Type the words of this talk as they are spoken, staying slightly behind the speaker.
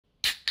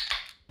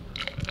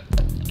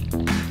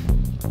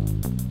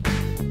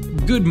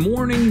Good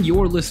morning,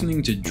 you're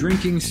listening to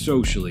Drinking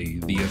Socially,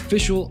 the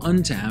official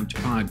Untappd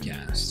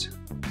podcast.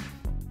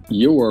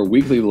 Your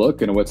weekly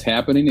look into what's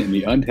happening in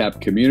the Untappd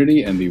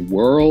community and the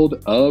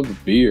world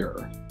of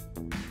beer.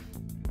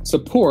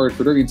 Support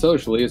for Drinking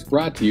Socially is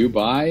brought to you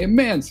by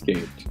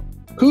Manscaped.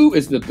 Who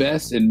is the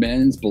best in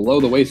men's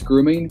below-the-waist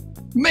grooming?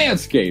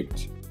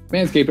 Manscaped.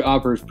 Manscaped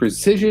offers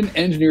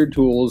precision-engineered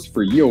tools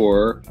for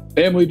your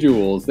family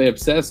jewels. They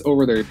obsess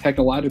over their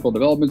technological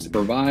developments to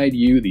provide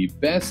you the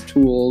best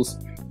tools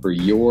for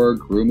your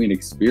grooming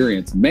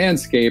experience.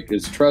 Manscaped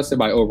is trusted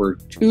by over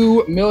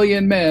 2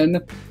 million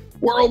men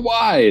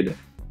worldwide.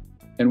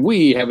 And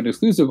we have an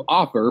exclusive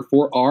offer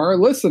for our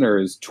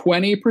listeners,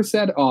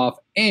 20% off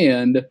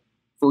and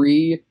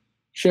free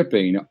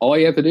shipping. All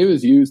you have to do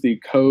is use the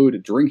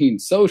code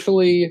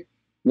DRINKINGSOCIALLY,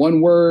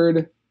 one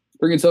word,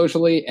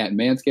 DRINKINGSOCIALLY at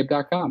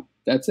manscaped.com.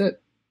 That's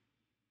it.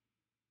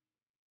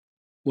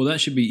 Well, that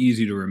should be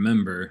easy to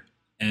remember.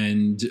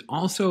 And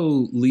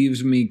also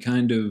leaves me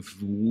kind of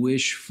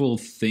wishful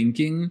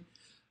thinking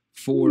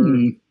for,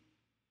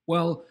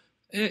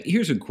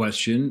 here's a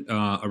question,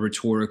 a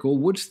rhetorical.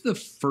 What's the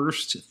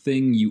first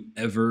thing you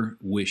ever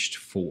wished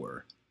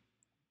for?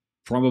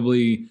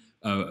 Probably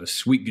a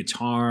sweet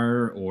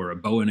guitar or a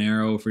bow and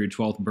arrow for your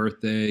 12th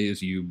birthday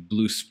as you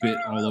blew spit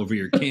all over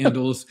your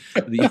candles.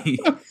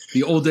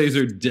 The old days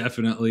are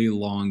definitely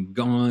long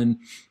gone.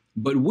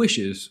 But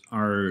wishes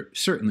are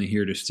certainly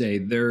here to stay.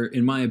 They're,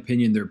 in my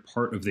opinion, they're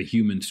part of the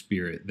human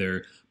spirit.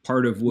 They're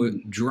part of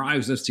what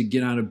drives us to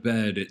get out of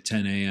bed at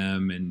 10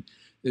 a.m.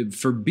 And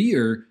for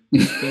beer,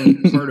 it's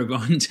been part of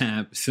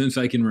Untappd since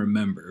I can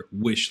remember,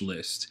 wish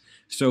list.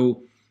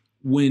 So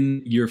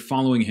when you're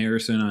following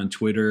Harrison on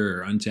Twitter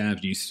or Untappd,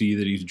 and you see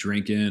that he's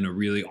drinking a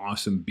really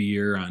awesome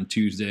beer on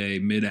Tuesday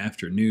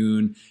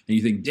mid-afternoon, and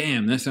you think,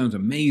 damn, that sounds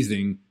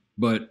amazing,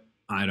 but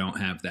I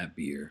don't have that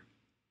beer.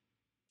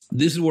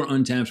 This is where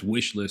Untappd's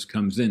wish list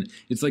comes in.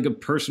 It's like a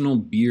personal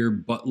beer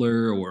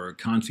butler or a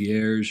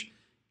concierge.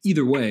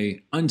 Either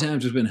way,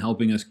 Untappd has been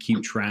helping us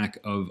keep track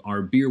of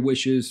our beer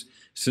wishes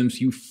since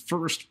you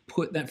first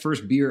put that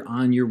first beer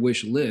on your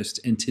wish list.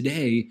 And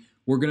today,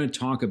 we're going to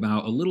talk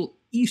about a little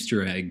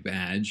Easter egg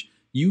badge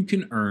you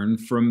can earn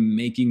from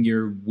making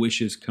your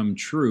wishes come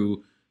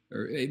true,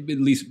 or at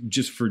least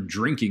just for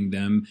drinking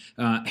them.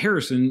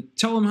 Harrison,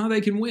 tell them how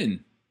they can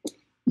win.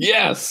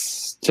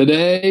 Yes,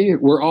 today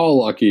we're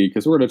all lucky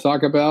because we're going to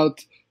talk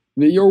about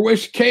the Your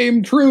Wish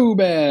Came True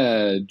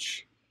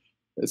badge.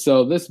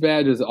 So this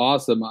badge is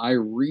awesome. I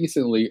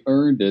recently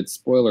earned it.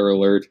 Spoiler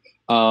alert.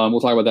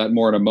 We'll talk about that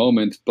more in a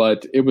moment,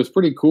 but it was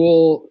pretty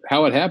cool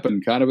how it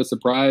happened. Kind of a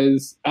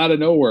surprise out of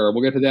nowhere.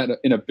 We'll get to that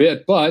in a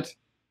bit, but if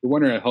you're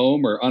wondering at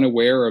home or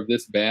unaware of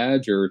this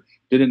badge or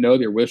didn't know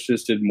that your wish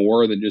list did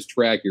more than just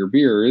track your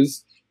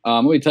beers,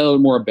 let me tell you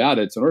more about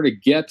it. So in order to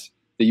get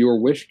the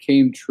Your Wish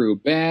Came True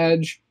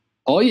badge,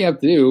 all you have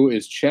to do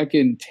is check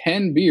in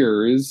 10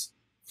 beers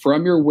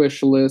from your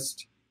wish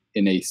list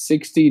in a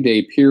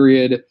 60-day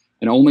period,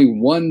 and only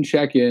one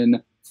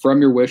check-in from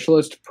your wish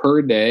list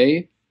per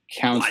day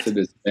counts to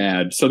this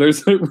badge. So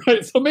there's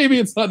right. So maybe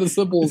it's not as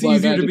simple as it's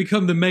easier to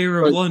become the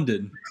mayor of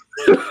London.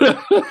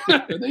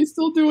 Are they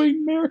still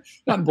doing mayor?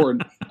 Not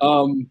important.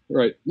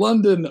 Right,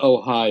 London,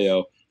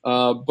 Ohio.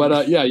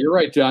 Yeah, you're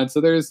right, John.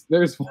 So there's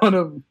this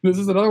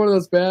is another one of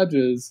those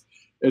badges.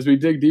 As we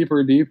dig deeper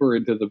and deeper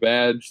into the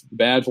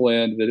badge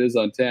land that is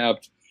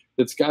Untappd,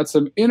 it's got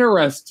some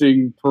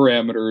interesting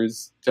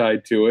parameters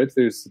tied to it.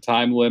 There's a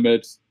time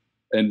limit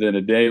and then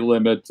a day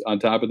limit on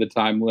top of the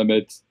time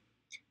limit.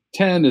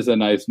 10 is a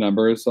nice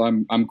number, so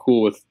I'm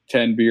cool with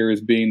 10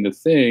 beers being the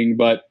thing.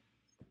 But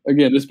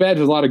again, this badge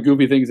has a lot of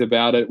goofy things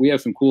about it. We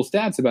have some cool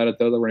stats about it,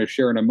 though, that we're going to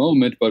share in a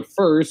moment. But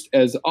first,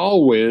 as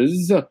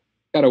always,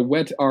 got to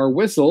wet our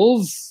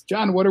whistles.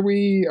 John, what are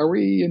we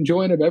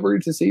enjoying a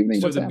beverage this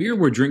evening? So the beer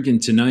we're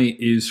drinking tonight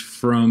is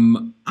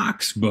from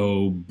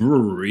Oxbow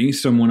Brewery,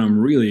 someone I'm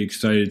really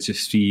excited to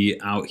see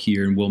out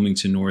here in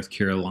Wilmington, North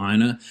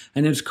Carolina.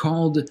 And it's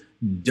called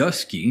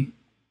Dusky,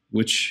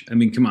 which, I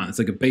mean, come on, it's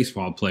like a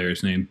baseball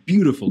player's name.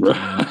 Beautiful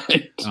can.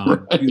 Right.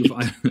 Beautiful.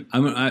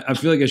 I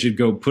feel like I should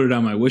go put it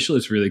on my wish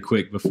list really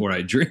quick before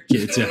I drink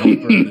it to help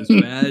earn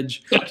this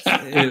badge.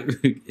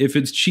 If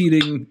it's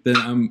cheating,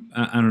 then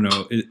I don't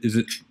know. Is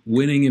it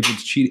winning if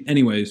it's cheating?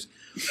 Anyways,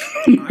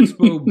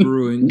 Oxbow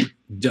Brewing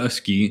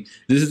Dusky.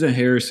 This is a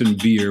Harrison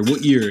beer.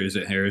 What year is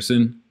it,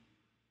 Harrison?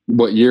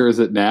 What year is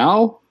it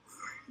now?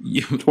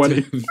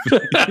 20.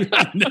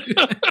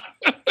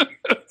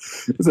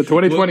 Is it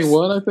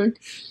 2021, I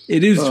think?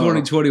 It is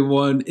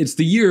 2021. It's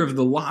the year of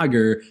the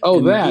lager.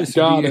 Oh, that.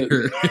 Got it.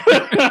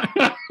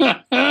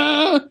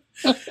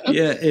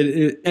 Yeah,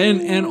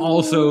 and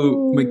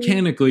also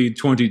mechanically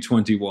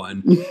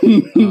 2021.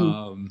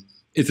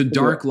 It's a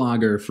dark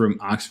lager from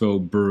Oxbow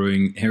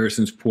Brewing.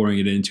 Harrison's pouring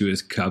it into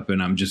his cup,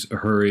 and I'm just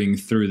hurrying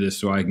through this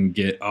so I can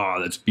get,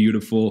 that's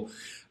beautiful.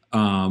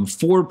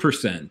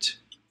 4%.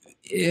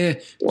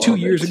 2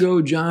 years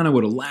ago, John, I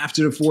would have laughed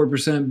at a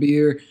 4%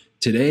 beer.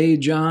 Today,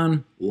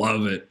 John,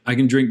 love it. I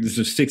can drink this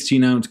a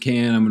 16-ounce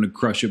can. I'm going to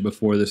crush it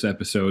before this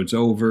episode's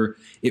over.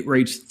 It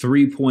rates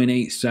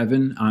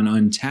 3.87 on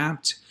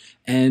Untappd.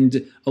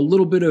 And a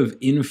little bit of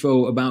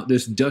info about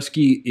this.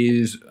 Dusky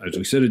is, as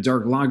we said, a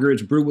dark lager.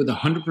 It's brewed with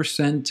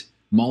 100%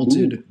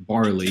 malted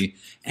barley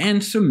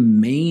and some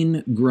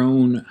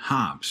Maine-grown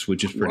hops,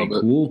 which is pretty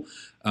cool.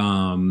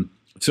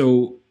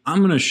 So I'm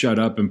going to shut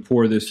up and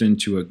pour this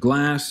into a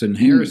glass, and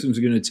Harrison's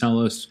going to tell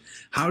us,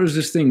 how does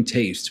this thing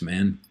taste,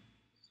 man?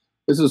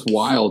 This is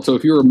wild. So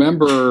if you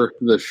remember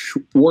the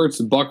Schwartz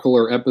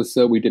Buckler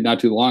episode we did not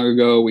too long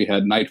ago, we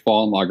had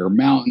Nightfall and Lager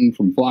Mountain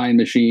from Flying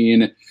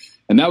Machine,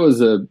 and that was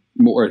a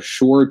more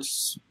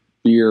Schwartz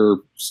beer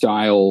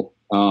style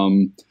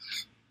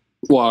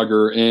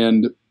lager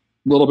and a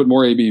little bit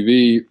more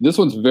ABV. This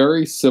one's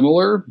very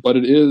similar, but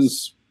it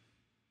is,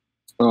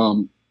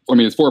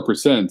 it's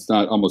 4%. It's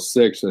not almost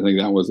 6. I think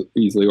that was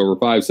easily over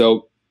 5.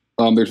 So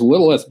there's a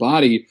little less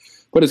body.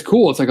 But it's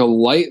cool. It's like a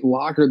light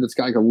lager that's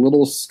got like a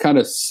little kind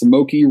of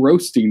smoky,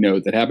 roasty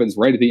note that happens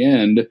right at the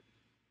end.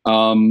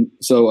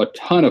 So a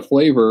ton of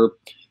flavor.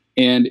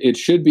 And it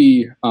should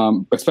be,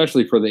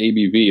 especially for the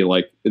ABV,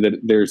 like that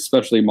there's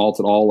specialty malts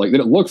at all. Like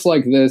that it looks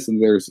like this,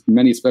 and there's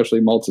many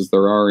specialty malts as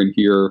there are in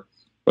here,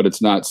 but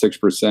it's not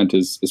 6%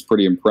 is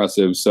pretty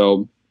impressive.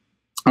 So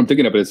I'm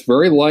thinking of it. It's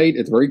very light.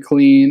 It's very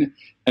clean.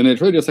 And then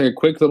it's really just like a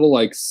quick little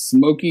like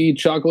smoky,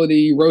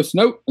 chocolatey roast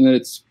note. And then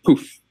it's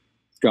poof.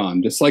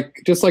 Gone, just like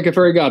a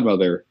fairy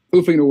godmother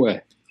poofing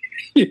away.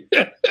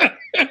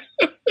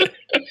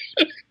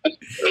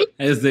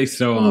 As they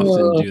so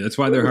often do. That's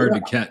why they're hard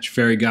to catch.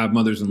 Fairy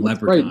godmothers and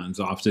leprechauns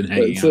often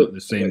hanging out in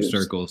the same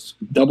circles.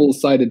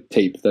 Double-sided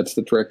tape. That's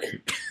the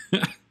trick.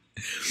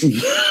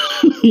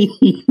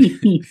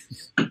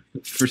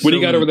 What do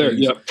you got over there?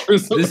 Yeah,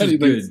 this is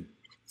good.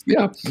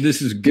 Yeah,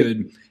 this is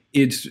good.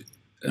 It's.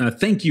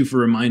 Thank you for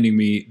reminding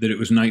me that it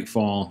was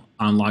Nightfall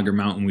on Lager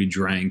Mountain we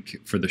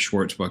drank for the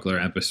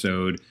Schwarzbuckler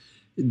episode.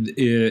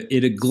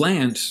 At a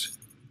glance,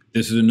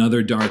 this is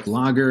another dark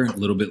lager, a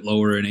little bit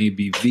lower in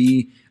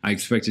ABV. I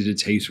expected it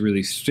to taste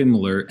really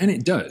similar, and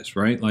it does,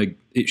 right? Like,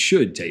 it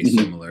should taste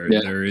similar. Yeah.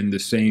 They're in the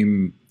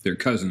same, they're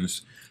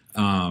cousins.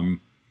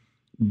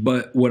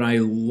 But what I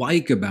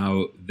like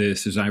about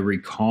this is I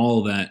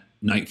recall that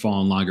Nightfall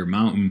on Lager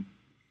Mountain,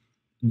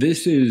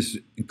 this is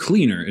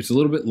cleaner. It's a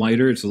little bit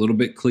lighter. It's a little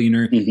bit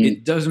cleaner. Mm-hmm.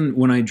 It doesn't,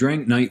 when I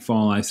drank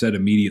Nightfall, I said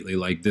immediately,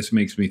 like, this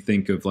makes me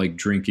think of like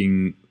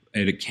drinking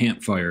at a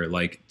campfire,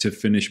 like to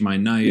finish my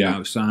night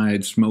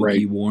outside,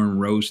 smoky, warm,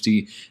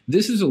 roasty.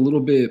 This is a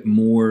little bit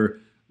more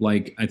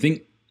like, I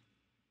think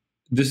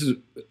this is,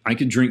 I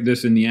could drink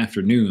this in the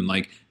afternoon.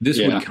 Like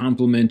this would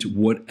complement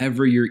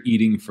whatever you're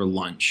eating for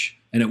lunch.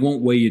 And it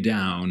won't weigh you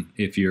down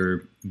if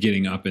you're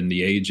getting up in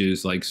the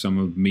ages like some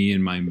of me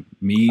and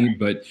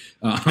but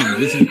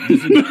this is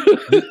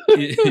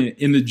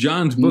in the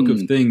John's Book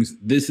of Things,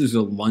 this is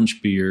a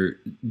lunch beer,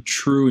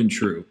 true and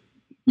true.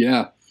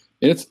 Yeah,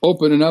 it's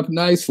opening up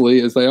nicely,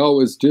 as they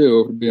always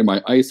do, in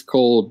my ice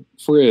cold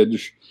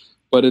fridge.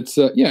 But it's,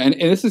 and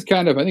this is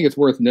kind of, I think it's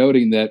worth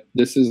noting that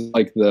this is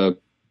like the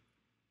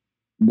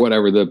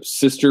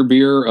sister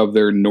beer of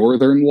their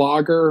Northern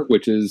Lager,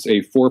 which is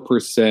a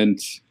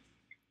 4%,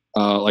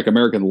 like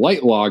American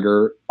light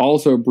lager,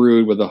 also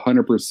brewed with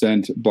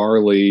 100%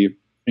 barley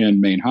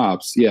and Maine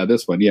hops. Yeah,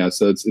 this one. Yeah,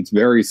 so it's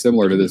very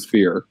similar to this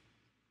beer.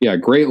 Yeah,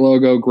 great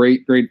logo,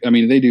 great. I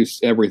mean, they do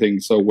everything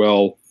so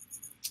well.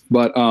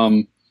 But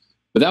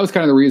that was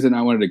kind of the reason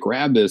I wanted to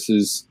grab this.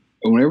 Is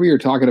whenever you're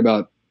talking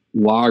about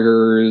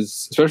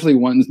lagers, especially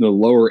ones in the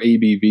lower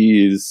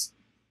ABVs,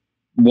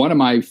 one of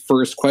my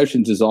first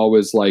questions is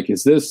always like,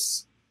 is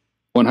this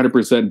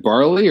 100%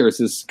 barley, or has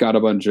this got a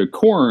bunch of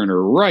corn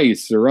or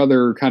rice or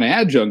other kind of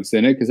adjuncts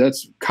in it? Because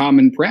that's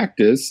common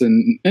practice,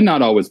 and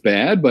not always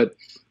bad, but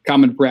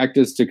common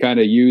practice to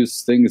kind of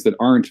use things that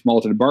aren't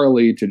malted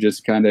barley to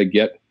just kind of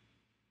get,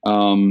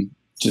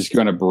 just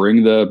kind of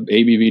bring the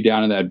ABV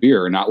down in that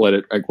beer and not let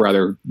it, like,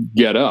 rather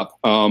get up.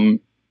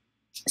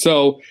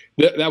 So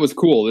that was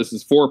cool. This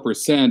is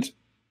 4%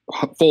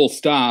 full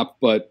stop,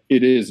 but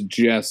it is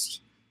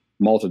just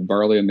malted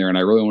barley in there. And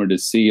I really wanted to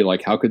see,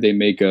 like, how could they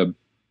make a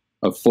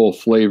full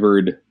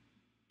flavored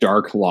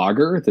dark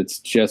lager that's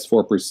just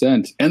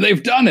 4%, and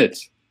they've done it.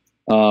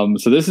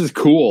 So this is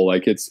cool.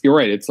 Like, you're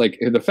right. It's like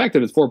the fact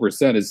that it's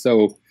 4% is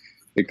so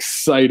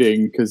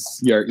exciting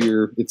because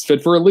it's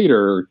fit for a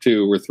liter or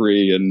 2 or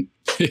 3, and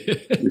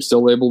you're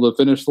still able to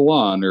finish the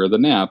lawn or the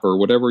nap or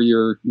whatever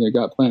you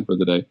got planned for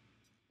the day.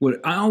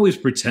 I always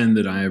pretend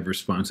that I have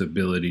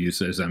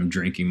responsibilities as I'm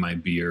drinking my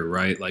beer,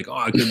 right? Like,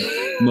 I could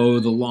mow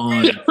the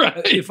lawn.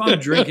 Right. If I'm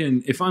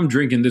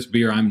drinking this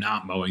beer, I'm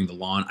not mowing the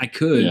lawn. I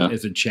could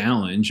as a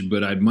challenge,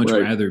 but I'd much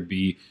rather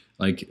be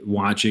like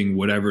watching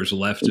whatever's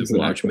left of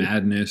March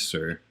Madness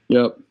or.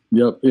 Yep.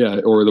 Yeah.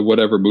 Or the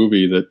whatever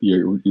movie that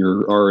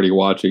you're already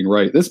watching.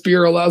 Right. This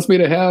beer allows me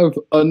to have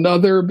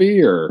another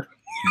beer.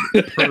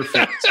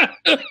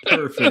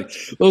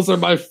 Perfect. Those are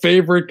my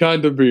favorite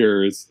kind of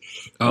beers.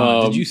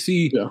 Did you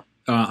see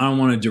I don't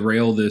want to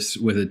derail this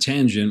with a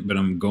tangent, but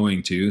I'm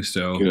going to.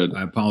 So Good.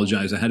 I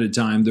apologize ahead of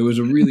time. There was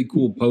a really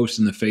cool post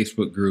in the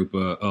Facebook group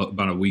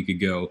about a week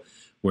ago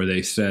where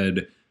they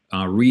said,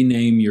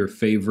 rename your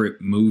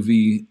favorite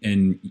movie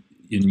and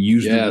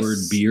use the word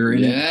beer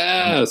in it.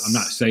 I'm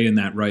not saying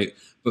that right.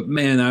 But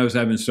man, I was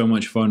having so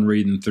much fun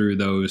reading through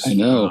those. I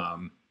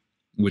know.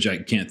 Which I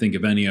can't think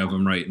of any of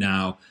them right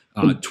now.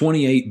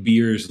 28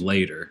 beers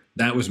later.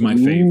 That was my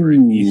favorite.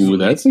 Ooh,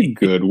 that's a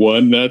good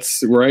one.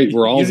 That's right.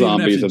 We're all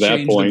zombies at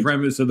that point. The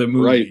premise of the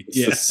movie. Right.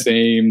 It's the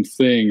same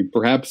thing.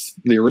 Perhaps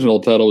the original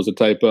title was a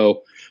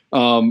typo.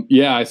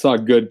 I saw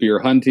Good Beer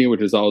Hunting,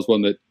 which is always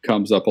one that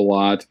comes up a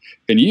lot.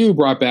 And you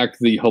brought back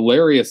the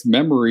hilarious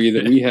memory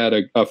that we had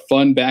a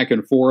fun back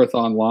and forth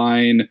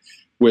online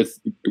with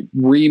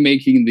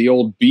remaking the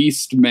old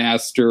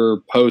Beastmaster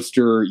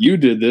poster. You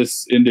did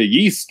this into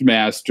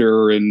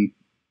Yeastmaster and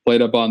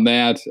played up on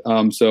that.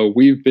 So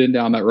we've been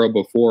down that road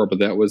before, but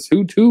that was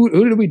who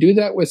did we do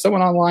that with?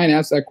 Someone online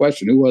asked that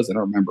question. Who was it? I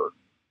don't remember.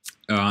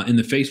 In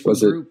the Facebook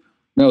group?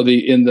 No,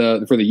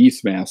 for the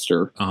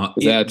Yeastmaster.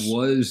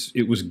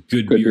 It was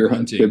Good Beer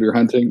Hunting. Good Beer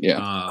Hunting.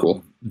 Yeah.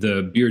 Cool.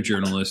 The beer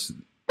journalist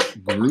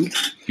group,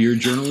 beer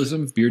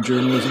journalism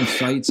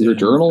sites, Beer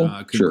Journal,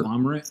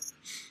 conglomerate.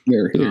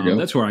 Sure. Here you go.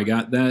 That's where I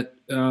got that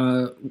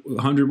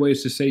 100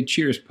 Ways to Say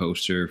Cheers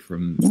poster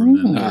from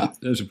them. That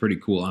was a pretty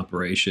cool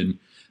operation.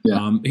 Yeah.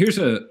 I'm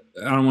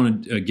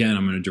going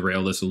to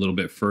derail this a little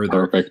bit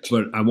further. Perfect.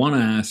 But I want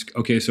to ask,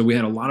 okay, so we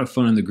had a lot of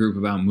fun in the group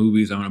about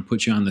movies. I want to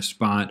put you on the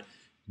spot.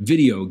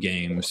 Video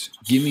games.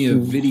 Give me a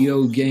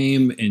video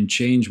game and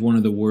change one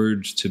of the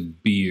words to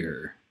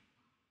beer.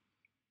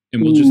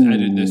 And we'll just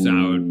edit this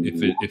out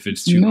if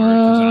it's too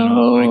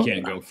hard, because I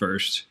can't go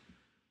first.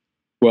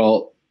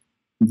 Well,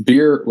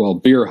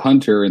 Beer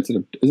Hunter instead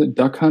of, is it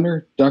Duck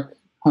Hunter? Duck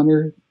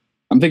Hunter?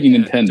 I'm thinking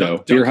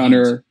Nintendo. Beer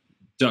Hunter.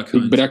 Duck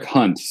Hunt. Duck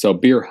Hunt. So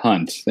Beer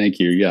Hunt. Thank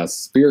you.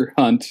 Yes. Beer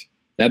Hunt.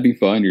 That'd be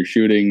fun. You're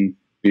shooting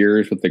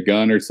beers with a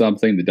gun or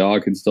something. The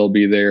dog can still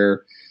be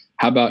there.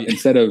 How about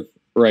instead of,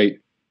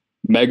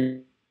 Mega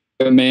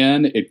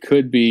Man, it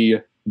could be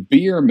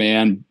Beer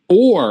Man,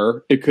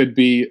 or it could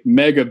be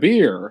Mega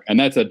Beer. And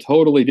that's a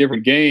totally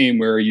different game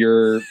where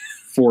you're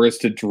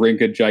forced to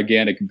drink a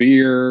gigantic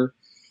beer.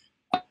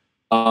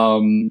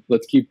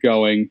 Let's keep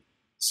going.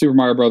 Super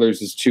Mario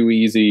Brothers is too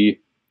easy.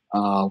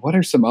 What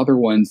are some other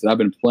ones that I've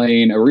been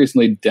playing? I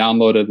recently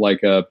downloaded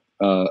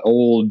a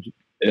old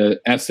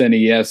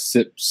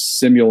SNES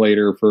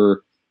simulator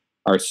for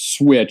our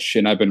Switch,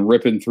 and I've been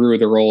ripping through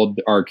their old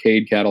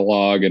arcade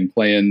catalog and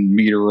playing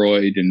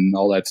Meteoroid and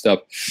all that stuff.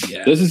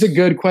 Yes. This is a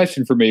good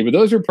question for me, but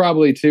those are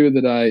probably two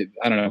that I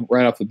don't know,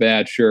 right off the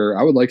bat. Sure,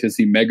 I would like to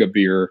see Mega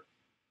Beer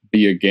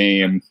be a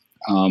game.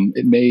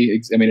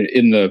 It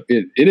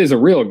is a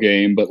real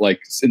game, but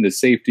in the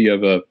safety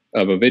of a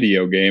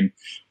video game.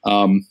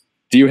 Do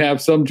you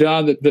have some,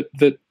 John,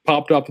 that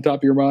popped off the top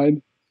of your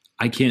mind?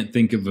 I can't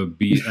think of a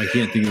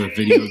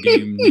video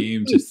game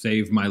name to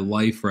save my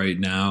life right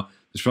now.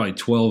 There's probably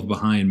 12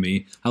 behind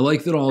me. I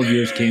like that all of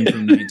yours came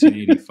from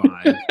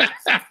 1985.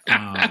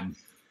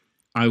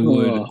 I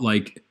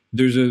would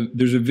there's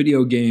a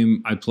video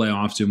game I play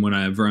often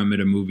whenever I'm at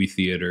a movie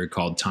theater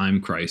called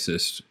Time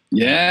Crisis.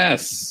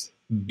 Yes.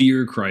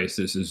 Beer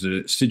crisis is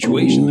a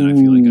situation that I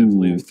feel like I've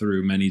lived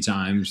through many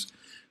times.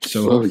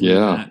 So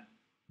that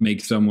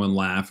makes someone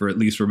laugh, or at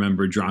least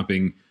remember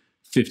dropping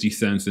 50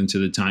 cents into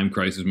the Time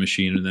Crisis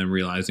machine and then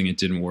realizing it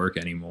didn't work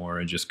anymore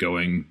and just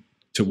going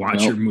to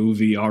watch your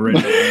movie already.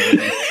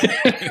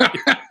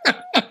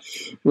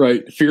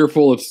 Right.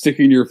 Fearful of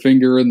sticking your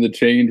finger in the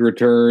chained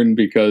return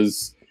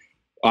because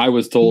I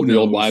was told the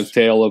old wives'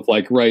 tale of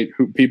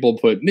people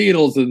put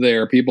needles in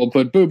there, people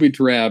put booby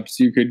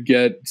traps, you could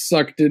get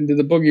sucked into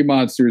the Boogie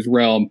Monsters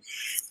realm.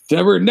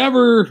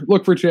 Never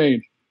look for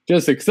change.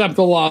 Just accept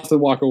the loss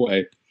and walk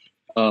away.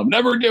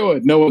 Never do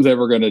it. No one's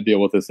ever going to deal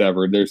with this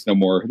ever. There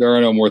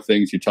are no more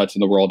things you touch in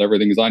the world.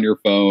 Everything is on your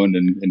phone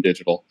and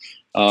digital.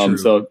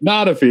 So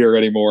not a fear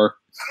anymore.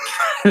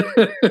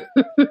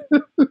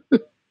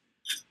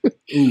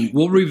 Ooh,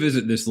 we'll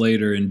revisit this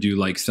later and do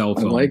cell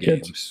phone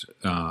games.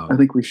 I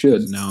think we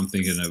should. Now I'm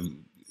thinking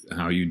of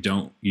how you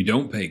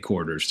don't pay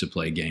quarters to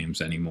play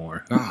games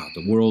anymore.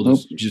 The world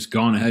has just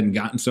gone ahead and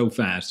gotten so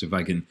fast. If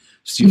I can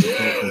steal a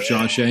quote from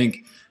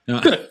Shawshank.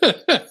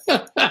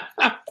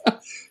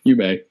 You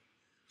may.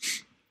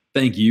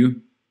 Thank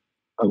you.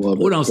 I love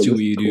it. What else do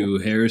we do,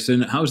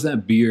 Harrison? How's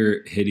that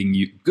beer hitting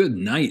you? Good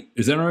night.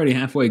 Is that already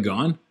halfway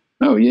gone?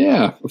 Oh,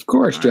 yeah. Of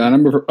course, John.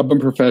 I'm a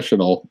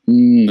professional.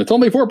 It's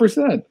only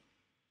 4%.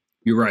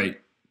 You're right.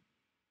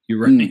 You're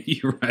right.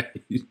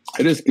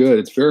 It is good.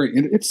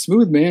 It's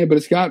smooth, man, but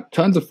it's got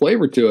tons of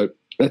flavor to it.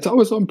 That's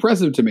always so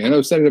impressive to me. I know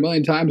I've said it a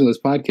million times on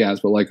this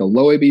podcast, but a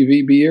low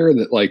ABV beer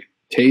that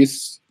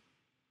tastes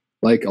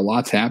like a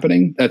lot's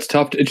happening, that's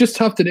tough. It's just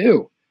tough to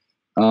do.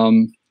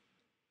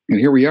 And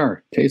here we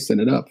are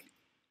tasting it up.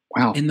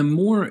 Wow. And the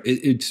more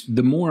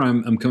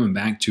I'm coming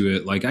back to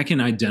it, I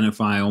can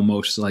identify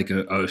almost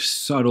a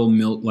subtle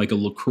milk, like a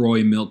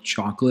LaCroix milk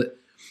chocolate.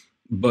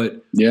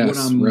 But what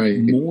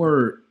I'm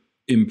more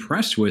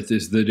impressed with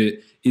is that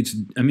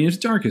it's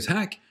dark as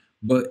heck,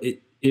 but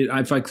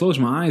if I close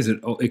my eyes,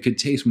 it could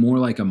taste more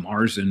like a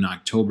Marzen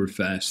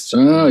Oktoberfest.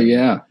 Oh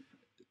yeah.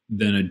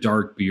 Than a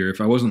dark beer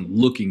if I wasn't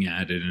looking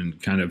at it and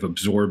kind of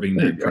absorbing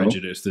that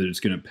prejudice that it's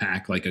going to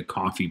pack like a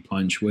coffee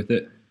punch with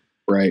it.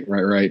 Right.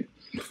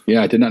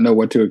 Yeah, I did not know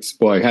what to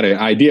expect. I had an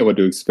idea what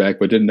to expect,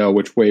 but didn't know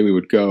which way we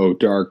would go.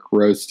 Dark,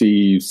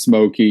 roasty,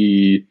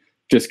 smoky,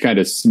 just kind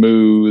of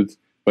smooth,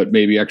 but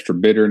maybe extra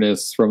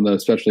bitterness from the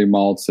specialty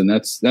malts, and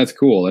that's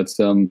cool.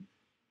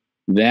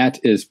 That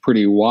is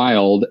pretty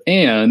wild.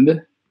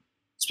 And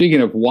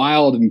speaking of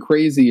wild and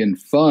crazy and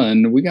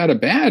fun, we got a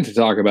badge to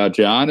talk about,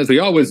 John, as we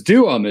always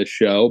do on this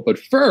show. But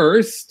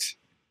first,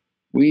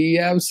 we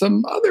have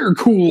some other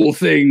cool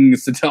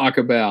things to talk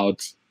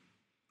about.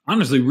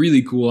 Honestly,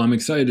 really cool. I'm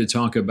excited to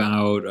talk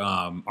about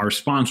our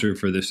sponsor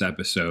for this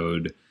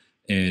episode.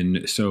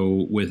 And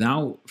so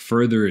without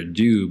further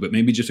ado, but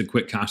maybe just a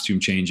quick costume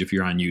change if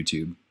you're on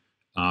YouTube.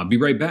 Be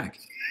right back.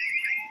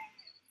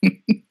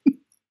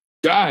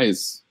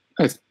 Guys,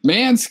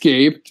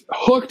 Manscaped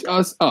hooked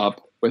us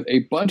up with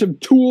a bunch of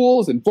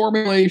tools and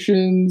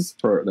formulations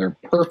for their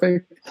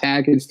Perfect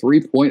Package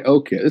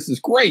 3.0 kit. This is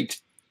great.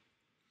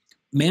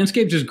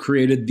 Manscaped has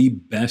created the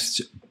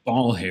best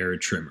ball hair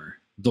trimmer,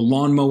 the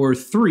Lawnmower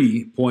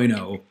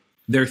 3.0.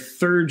 Their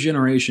third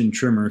generation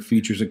trimmer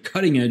features a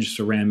cutting edge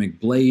ceramic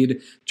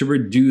blade to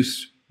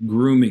reduce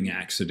grooming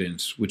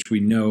accidents, which we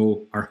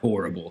know are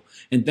horrible.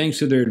 And thanks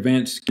to their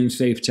advanced skin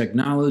safe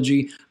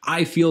technology,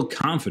 I feel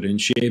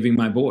confident shaving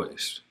my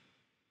boys.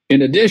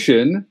 In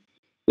addition,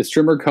 this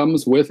trimmer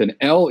comes with an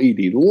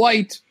LED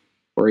light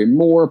for a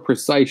more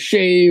precise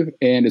shave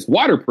and is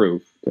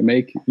waterproof to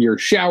make your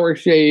shower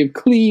shave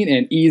clean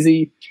and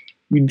easy.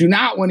 You do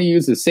not want to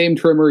use the same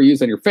trimmer you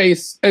use on your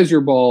face as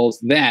your balls.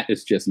 That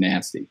is just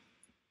nasty.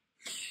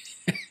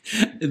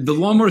 The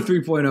Lawnmower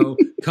 3.0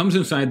 comes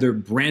inside their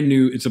brand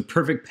new, it's a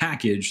Perfect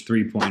Package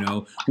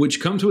 3.0,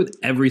 which comes with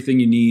everything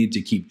you need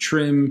to keep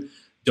trim,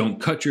 don't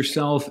cut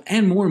yourself,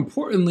 and more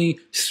importantly,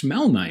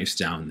 smell nice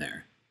down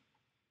there.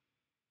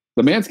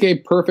 The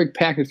Manscaped Perfect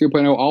Package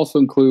 3.0 also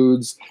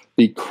includes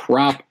the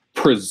Crop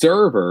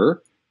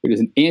Preserver, which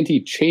is an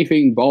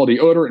anti-chafing ball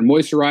deodorant and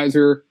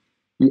moisturizer.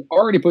 You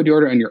already put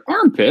deodorant on your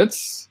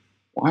armpits.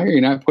 Why are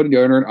you not putting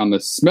deodorant on the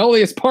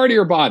smelliest part of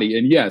your body?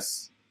 And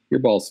yes,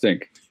 your balls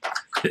stink.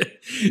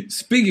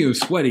 Speaking of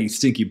sweaty,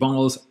 stinky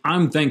balls,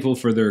 I'm thankful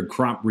for their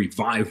Crop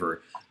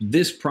Reviver.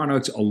 This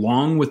product,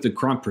 along with the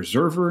Crop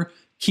Preserver,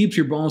 keeps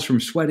your balls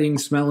from sweating,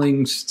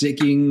 smelling,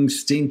 sticking,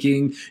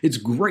 stinking. It's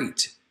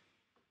great.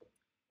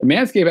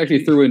 Manscaped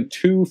actually threw in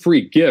 2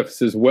 free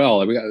gifts as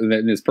well. We got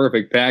in this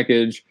Perfect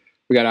Package.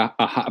 We got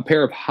a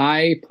pair of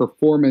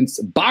high-performance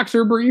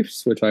boxer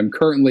briefs, which I'm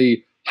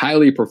currently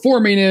highly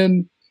performing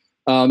in.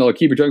 They'll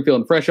keep your junk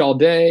feeling fresh all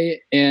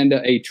day. And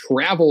a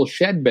travel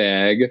shed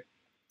bag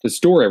to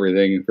store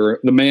everything for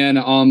the man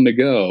on the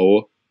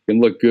go.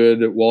 Can look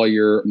good while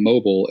you're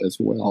mobile as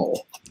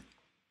well.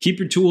 Keep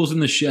your tools in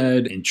the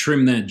shed and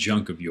trim that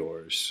junk of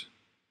yours.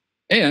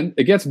 And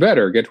it gets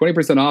better. Get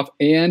 20% off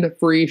and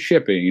free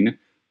shipping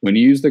when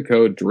you use the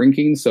code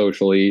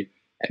DRINKINGSOCIALLY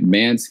at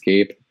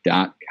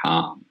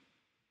manscaped.com.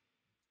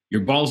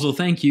 Your balls will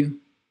thank you.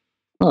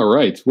 All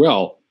right.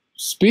 Well,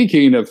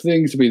 speaking of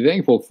things to be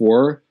thankful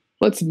for,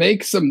 let's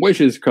make some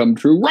wishes come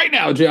true right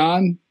now,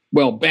 John.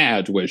 Well,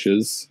 bad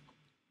wishes.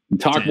 And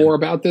talk more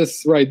about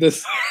this, right? Don't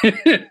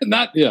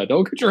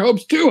get your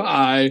hopes too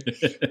high.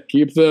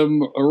 Keep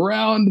them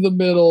around the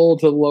middle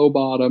to low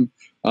bottom.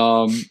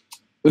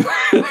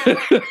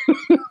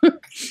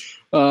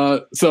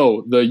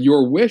 So the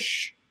Your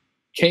Wish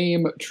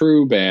Came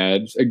True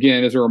badge,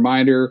 again, as a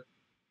reminder,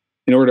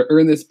 in order to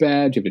earn this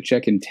badge, you have to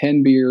check in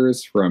 10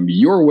 beers from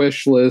your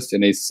wish list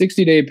in a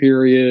 60-day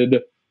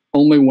period.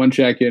 Only one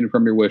check-in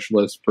from your wish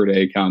list per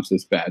day counts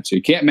this badge. So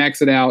you can't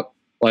max it out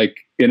like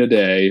in a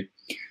day.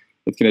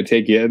 It's going to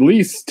take you at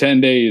least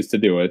 10 days to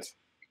do it.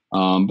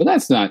 But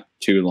that's not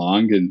too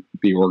long, and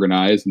be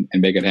organized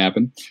and make it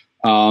happen.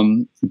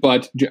 So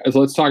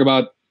let's talk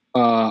about we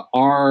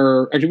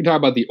can talk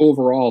about the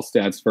overall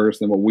stats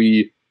first and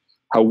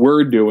how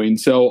we're doing.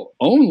 So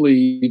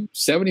only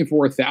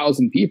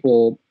 74,000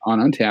 people on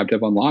Untappd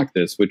have unlocked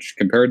this, which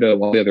compared to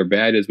all the other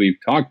badges we've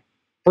talked,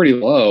 pretty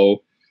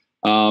low,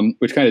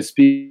 which kind of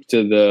speaks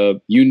to the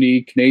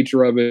unique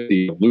nature of it,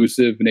 the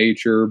elusive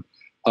nature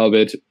of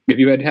it.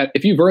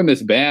 If you've earned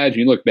this badge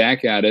and you look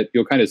back at it,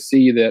 you'll kind of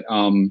see that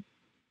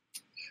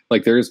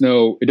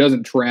it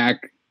doesn't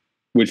track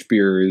which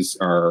beers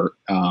are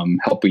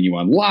helping you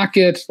unlock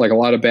it, like a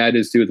lot of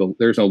badges do.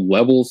 There's no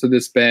levels to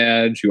this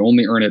badge. You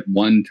only earn it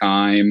one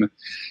time,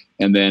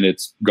 and then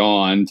it's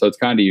gone. So it's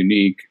kind of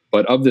unique.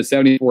 But of the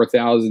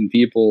 74,000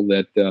 people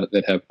that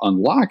have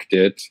unlocked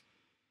it,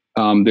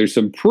 there's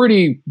some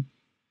pretty,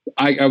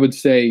 I would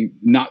say,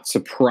 not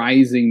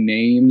surprising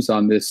names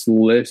on this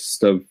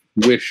list of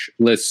wish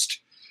list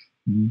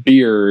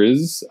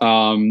beers.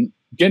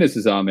 Guinness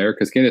is on there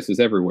because Guinness is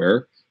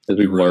everywhere, as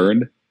we've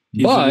learned.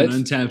 But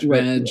an Untappd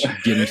badge,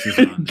 Guinness is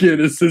on it.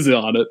 Guinness is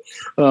on it.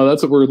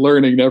 That's what we're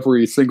learning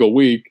every single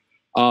week.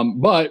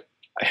 But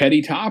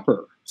Heady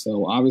Topper.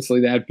 So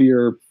obviously that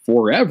beer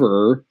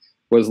forever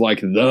was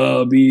like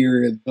the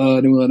beer,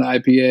 the New England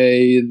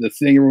IPA, the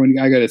thing everyone,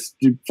 I got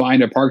to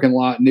find a parking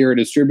lot near a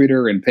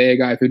distributor and pay a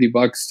guy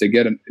 $50 to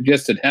get him,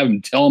 just to have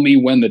him tell me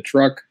when the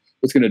truck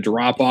was going to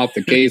drop off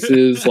the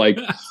cases. Like,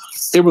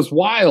 it was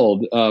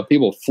wild.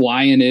 People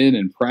flying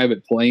in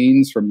private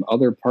planes from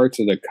other parts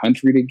of the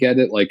country to get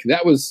it. Like,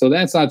 that was, so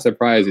that's not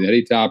surprising.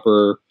 Heady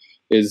Topper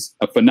is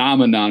a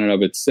phenomenon in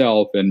of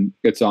itself, and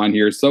it's on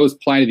here. So is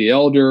Pliny the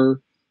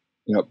Elder,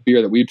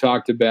 beer that we've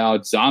talked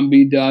about.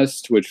 Zombie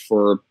Dust, which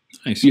for,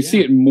 you see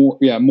it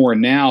more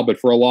now, but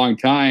for a long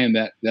time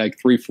that like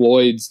Three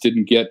Floyds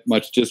didn't get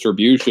much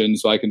distribution.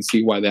 So I can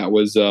see why that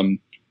was,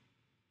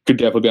 could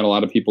definitely be on a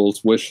lot of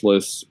people's wish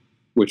lists,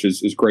 which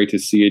is great to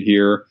see it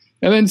here.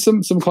 And then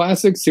some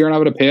classics, Sierra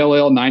Nevada Pale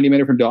Ale, 90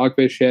 Minute from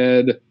Dogfish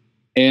Head,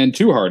 and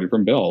Two Hearted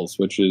from Bell's,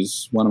 which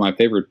is one of my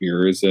favorite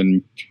beers.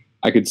 And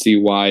I could see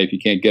why, if you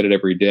can't get it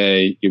every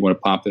day, you want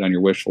to pop it on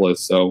your wish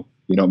list so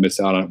you don't miss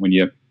out on it when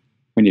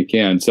you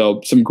can.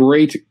 So some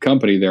great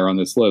company there on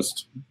this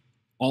list.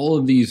 All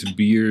of these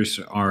beers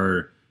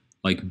are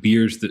like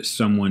beers that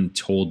someone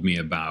told me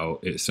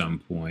about at some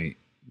point.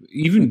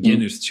 Even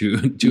Guinness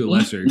to a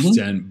lesser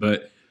extent,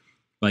 but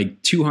like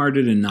Two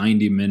Hearted and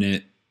 90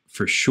 Minute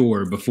for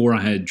sure. Before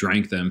I had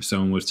drank them,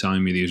 someone was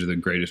telling me these are the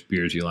greatest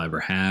beers you'll ever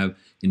have.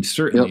 And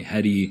certainly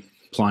Heady,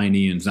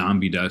 Pliny, and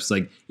Zombie Dust.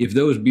 Like, if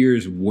those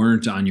beers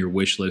weren't on your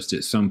wish list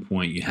at some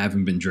point, you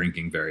haven't been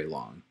drinking very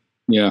long.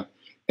 Yeah.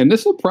 And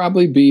this will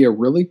probably be a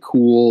really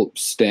cool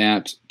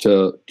stat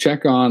to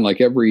check on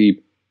like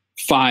every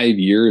 5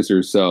 years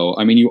or so.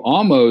 I mean, you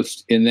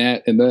almost in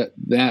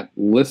that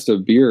list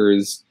of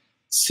beers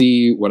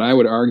see what I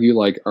would argue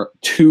like are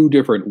two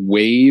different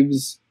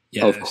waves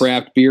of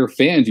craft beer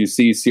fans. You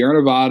see Sierra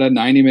Nevada,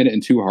 90 Minute,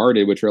 and Two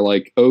Hearted, which are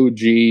like OG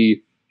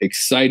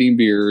exciting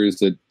beers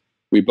that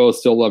we both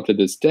still love to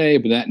this day.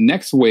 But that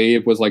next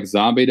wave was like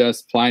Zombie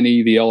Dust,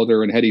 Pliny the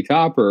Elder, and Heady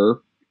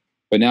Topper.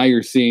 But now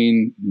you're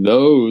seeing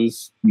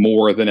those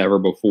more than ever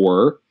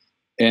before.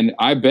 And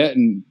I bet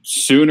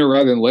sooner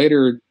rather than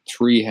later,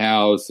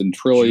 Treehouse and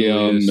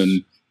Trillium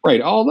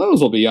and all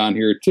those will be on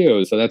here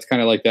too. So that's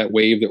kind of like that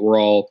wave that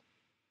we're all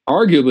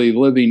arguably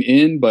living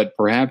in, but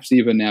perhaps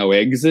even now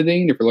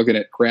exiting. If we're looking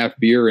at craft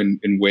beer in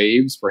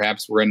waves,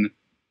 perhaps we're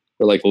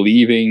like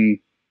leaving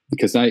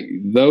because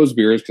those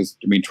beers, because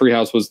I mean,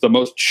 Treehouse was the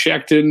most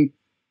checked in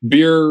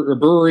beer or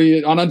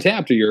brewery on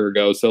Untappd a year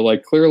ago. So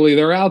like clearly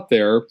they're out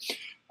there.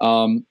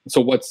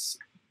 So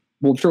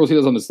we'll sure we'll see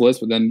those on this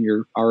list, but then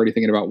you're already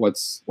thinking about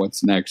what's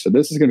next. So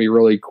this is going to be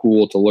really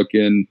cool to look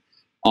in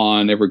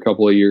on every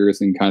couple of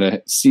years and kind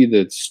of see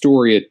the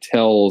story it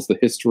tells, the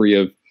history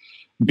of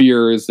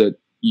beers that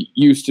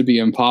used to be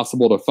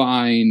impossible to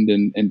find,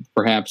 and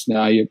perhaps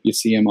now you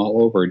see them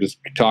all over. It just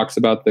talks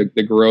about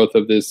the growth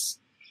of this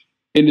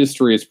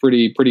industry. It's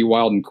pretty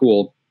wild and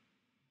cool.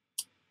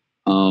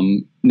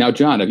 Now,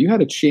 John, have you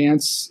had a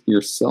chance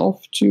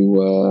yourself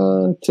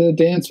to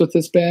dance with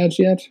this badge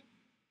yet?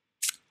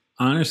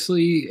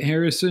 Honestly,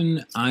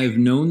 Harrison, I've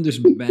known this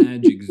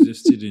badge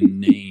existed in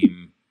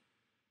name,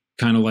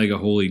 kind of like a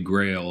holy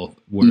grail,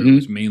 where it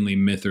was mainly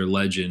myth or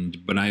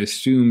legend. But I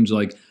assumed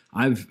like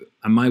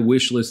my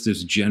wish list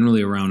is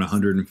generally around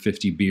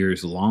 150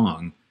 beers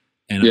long,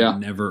 and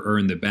I've never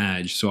earned the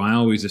badge. So I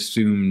always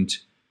assumed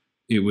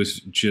it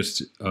was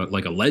just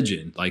like a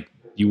legend. Like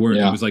you weren't.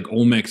 It was like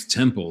Olmec's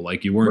Temple.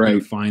 Like you weren't going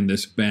to find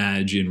this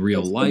badge in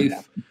real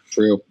life.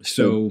 True.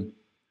 So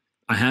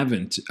I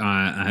haven't.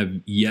 I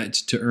have yet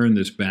to earn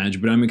this badge,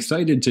 but I'm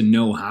excited to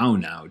know how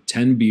now.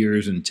 10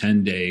 beers in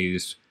 10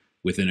 days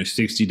within a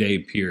 60-day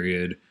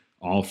period,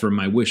 all from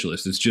my wish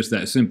list. It's just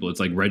that simple. It's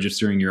like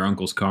registering your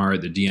uncle's car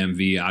at the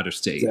DMV out of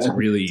state. It's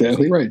really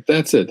exactly easy. Right.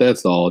 That's it.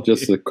 That's all.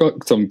 Just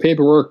some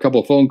paperwork, a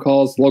couple of phone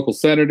calls, local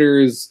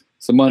senators,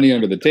 some money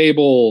under the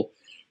table,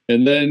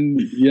 and then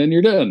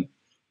you're done.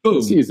 Boom.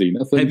 It's easy.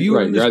 Nothing. Have you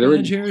earned this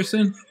badge,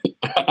 Harrison?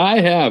 I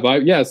have.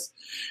 Yes.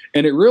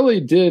 And it really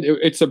did.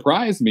 It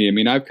surprised me. I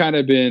mean, I've kind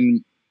of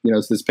been,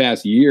 this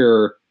past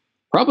year,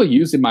 probably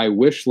using my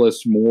wish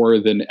list more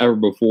than ever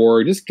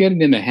before, just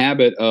getting in the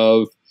habit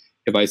of,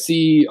 if I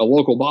see a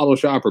local bottle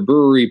shop or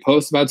brewery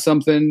post about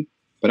something,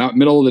 but out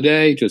middle of the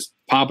day, just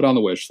pop it on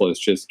the wish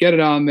list. Just get it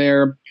on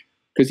there.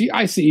 Because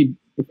I see,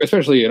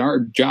 especially in our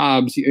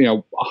jobs, I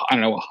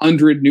don't know,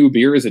 100 new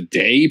beers a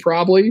day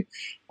probably.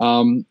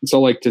 So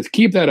like to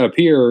keep that up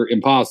here,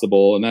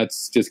 impossible. And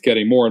that's just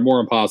getting more and more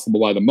impossible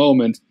by the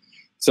moment.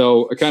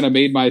 So I kind of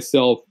made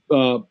myself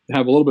have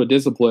a little bit of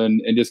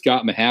discipline and just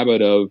got in the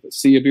habit of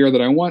see a beer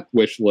that I want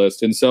wish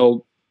list. And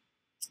so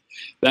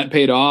that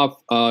paid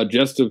off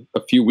just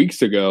a few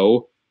weeks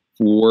ago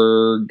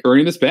for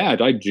earning this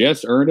badge. I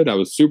just earned it. I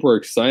was super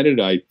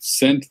excited. I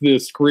sent the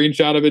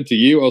screenshot of it to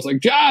you. I was like,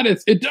 John,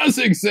 it does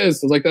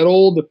exist. It's like that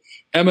old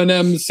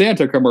M&M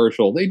Santa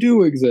commercial. They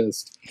do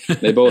exist.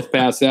 They both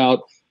pass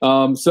out.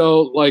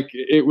 So like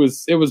it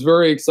was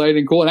very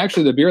exciting, cool. And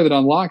actually the beer that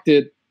unlocked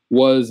it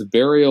was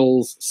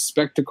Burial's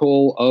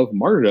Spectacle of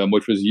Martyrdom,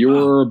 which was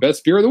your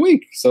best beer of the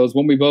week. So it's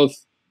one we both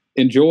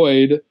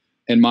enjoyed.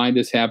 and mine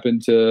just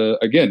happened to,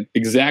 again,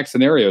 exact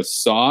scenario.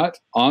 Saw it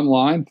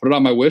online, put it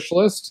on my wish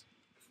list,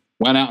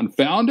 went out and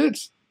found it,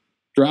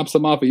 dropped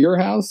some off at your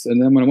house,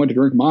 and then when I went to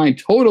drink mine,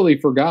 totally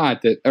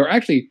forgot that, or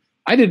actually,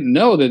 I didn't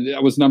know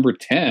that was number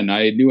 10.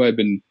 I knew I'd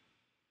been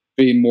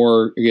being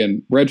more,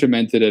 again,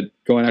 regimented at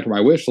going after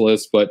my wish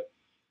list, but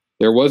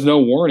there was no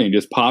warning.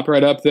 Just popped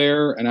right up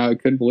there, and I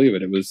couldn't believe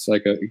it. It was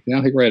like a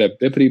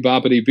bippity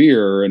boppity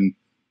beer, and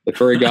the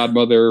fairy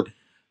godmother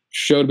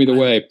showed me the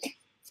way.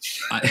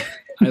 I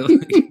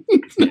like,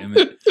 damn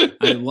it.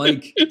 I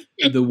like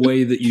the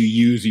way that you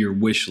use your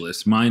wish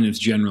list. Mine is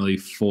generally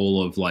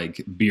full of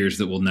like beers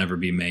that will never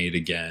be made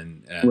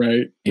again.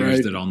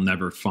 Beers that I'll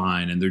never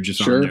find. And they're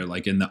just on there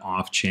like in the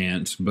off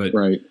chance. But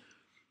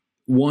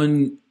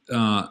one,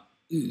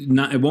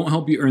 it won't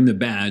help you earn the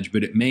badge,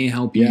 but it may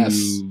help you.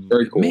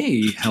 Very cool. It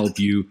may help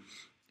you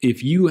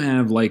if you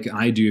have, like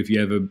I do, if you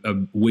have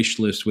a wish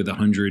list with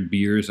 100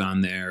 beers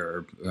on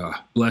there, or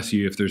bless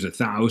you, if there's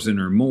 1,000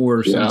 or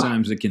more,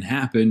 sometimes it can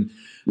happen.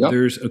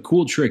 There's a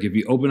cool trick. If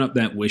you open up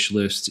that wish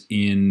list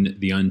in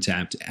the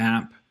Untappd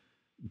app,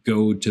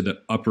 go to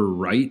the upper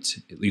right,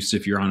 at least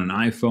if you're on an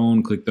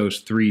iPhone, click those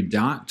 3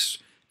 dots,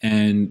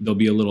 and there'll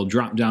be a little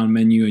drop-down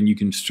menu, and you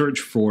can search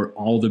for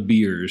all the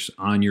beers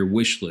on your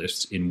wish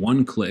list in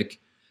one click,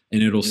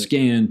 and it'll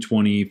scan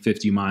 20,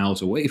 50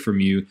 miles away from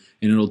you,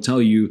 and it'll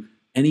tell you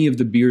any of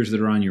the beers that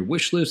are on your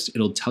wish list.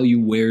 It'll tell you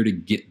where to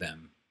get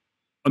them.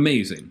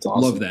 Amazing.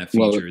 Awesome. Love that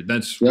feature.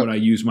 That's what I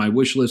use my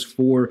wish list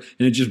for,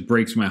 and it just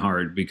breaks my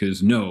heart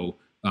because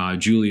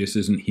Julius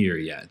isn't here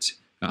yet.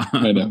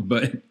 I know.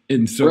 But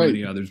in so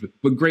many others.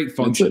 But great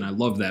function. I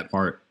love that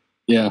part.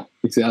 Yeah,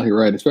 exactly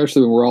right.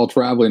 Especially when we're all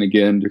traveling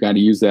again, to kind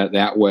of use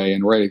that way.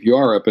 And if you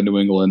are up in New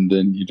England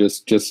and you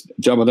just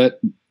jump on that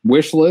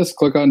wish list,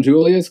 click on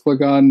Julius,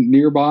 click on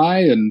nearby,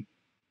 and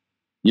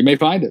you may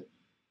find it.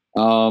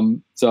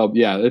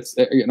 It's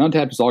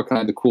Untappd is all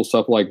kinds of cool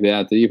stuff like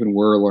that even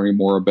we're learning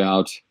more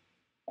about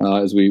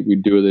as we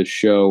do this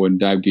show and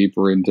dive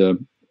deeper into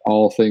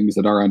all things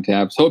that are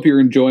Untappd. So hope you're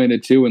enjoying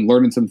it too and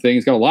learning some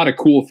things. Got a lot of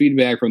cool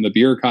feedback from the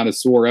Beer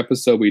Connoisseur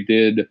episode we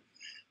did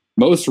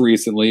most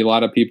recently. A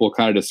lot of people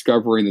kind of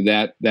discovering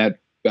that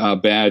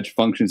badge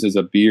functions as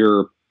a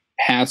beer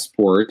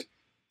passport.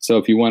 So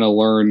if you want to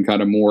learn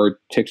kind of more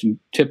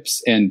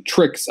tips and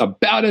tricks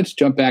about it,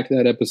 jump back to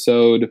that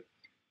episode.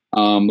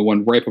 The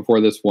one right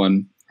before this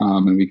one,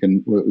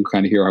 and we'll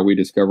kind of hear how we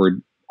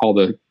discovered all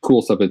the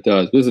cool stuff it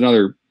does. This is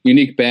another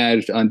unique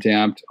badge to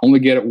Untappd. Only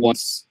get it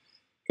once.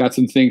 Got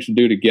some things to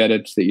do to get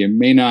it that you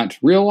may not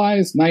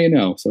realize. Now you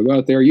know. So go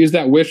out there, use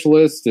that wish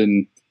list,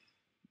 and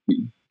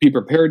be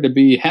prepared to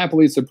be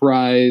happily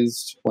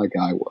surprised like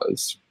I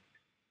was.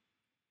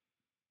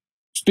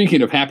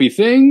 Speaking of happy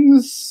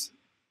things,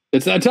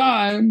 it's that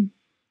time.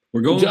 We're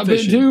going jump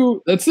fishing.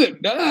 Into that's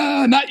it.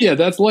 Not yet.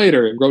 That's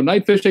later. We'll go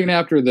night fishing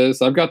after this.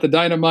 I've got the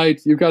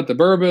dynamite. You've got the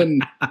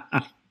bourbon.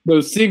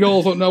 Those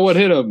seagulls don't know what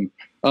hit them.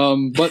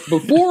 But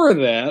before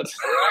that,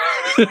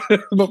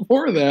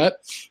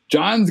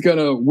 John's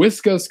gonna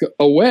whisk us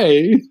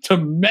away to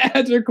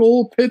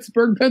magical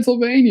Pittsburgh,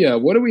 Pennsylvania.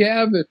 What do we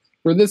have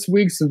for this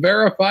week's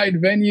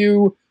verified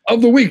venue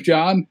of the week,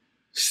 John?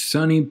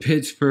 Sunny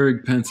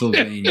Pittsburgh,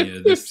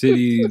 Pennsylvania, the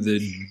city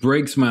that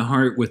breaks my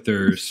heart with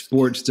their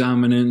sports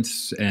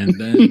dominance and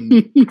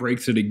then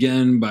breaks it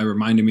again by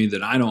reminding me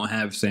that I don't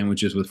have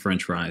sandwiches with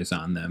French fries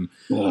on them.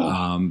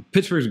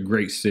 Pittsburgh's a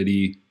great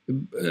city,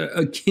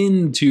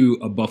 akin to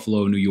a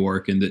Buffalo, New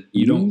York, and that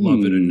you don't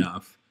love it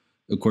enough.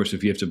 Of course,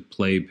 if you have to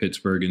play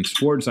Pittsburgh in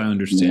sports, I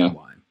understand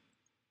why.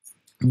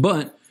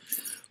 But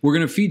we're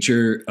going to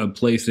feature a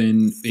place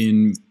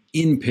in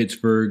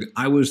Pittsburgh.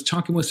 I was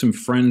talking with some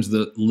friends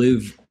that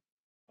live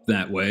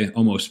that way.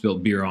 Almost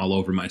spilled beer all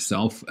over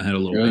myself. I had a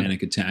little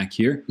panic attack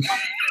here.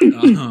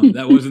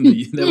 That wasn't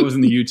the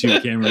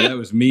YouTube camera. That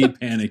was me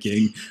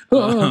panicking.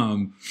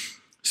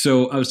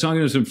 So I was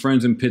talking to some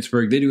friends in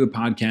Pittsburgh. They do a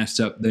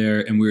podcast up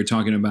there, and we were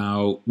talking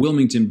about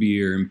Wilmington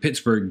beer and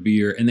Pittsburgh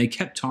beer, and they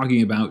kept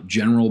talking about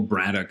General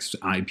Braddock's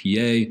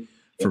IPA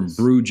from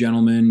Brew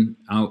Gentlemen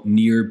out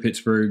near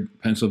Pittsburgh,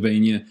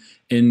 Pennsylvania.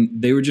 And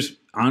they were just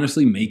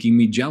honestly making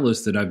me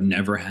jealous that I've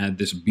never had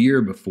this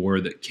beer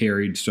before that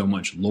carried so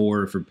much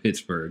lore for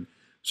Pittsburgh.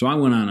 So I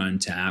went on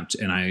Untappd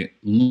and I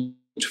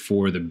looked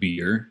for the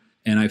beer,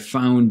 and I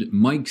found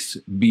Mike's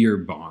Beer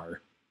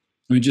Bar.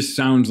 I mean, it just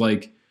sounds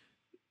like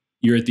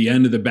you're at the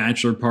end of the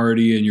bachelor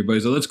party and your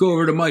buddy's like, let's go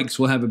over to Mike's,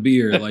 we'll have a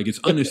beer. Like, it's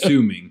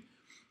unassuming.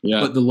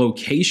 But the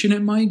location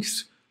at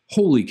Mike's,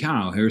 holy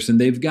cow, Harrison,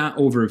 they've got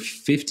over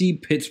 50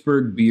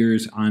 Pittsburgh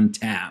beers on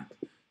tap.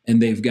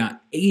 And they've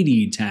got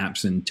 80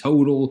 taps in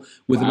total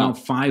with about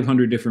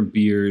 500 different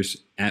beers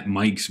at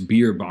Mike's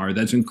Beer Bar.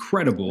 That's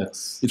incredible.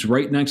 Yes. It's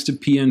right next to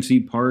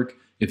PNC Park.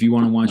 If you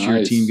want to watch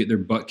your team get their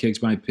butt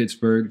kicked by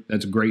Pittsburgh,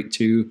 that's great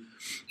too.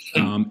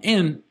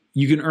 And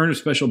you can earn a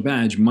special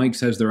badge.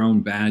 Mike's has their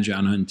own badge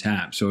on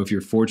Untappd. So if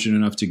you're fortunate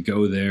enough to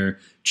go there,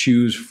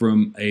 choose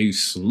from a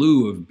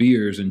slew of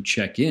beers and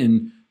check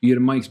in, you get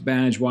a Mike's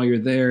badge while you're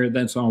there.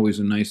 That's always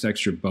a nice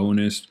extra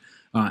bonus.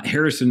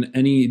 Harrison,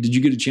 did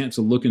you get a chance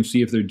to look and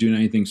see if they're doing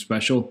anything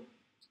special?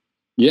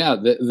 Yeah,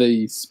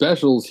 the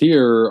specials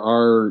here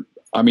are,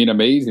 I mean,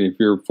 amazing. If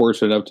you're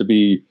fortunate enough to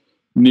be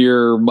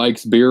near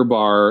Mike's Beer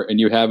Bar and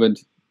you haven't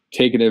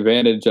taken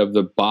advantage of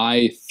the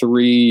buy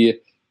 3,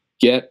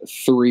 get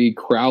 3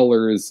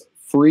 Crowlers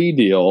free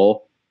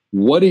deal,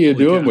 what are you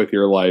doing with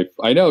your life?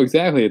 I know,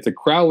 exactly. It's a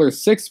Crowler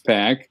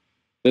 6-pack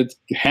that's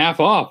half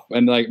off.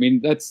 And like, I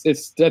mean,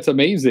 that's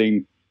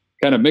amazing.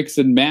 Kind of mix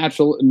and match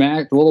a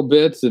little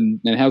bit and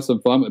have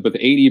some fun. But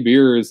the 80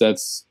 beers,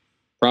 that's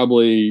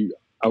probably,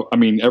 I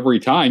mean, every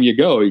time you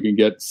go, you can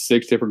get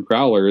 6 different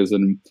Crowlers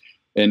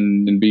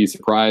and be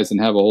surprised and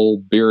have a whole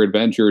beer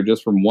adventure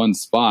just from one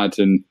spot.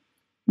 And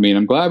I mean,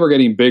 I'm glad we're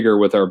getting bigger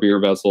with our beer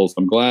vessels.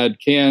 I'm glad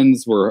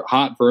cans were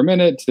hot for a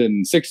minute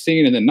and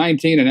 16 and then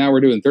 19, and now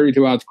we're doing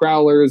 32-ounce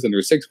Crowlers and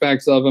there's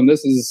 6-packs of them.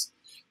 This is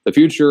the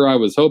future I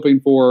was hoping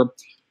for.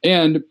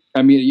 And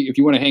I mean, if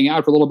you want to hang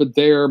out for a little bit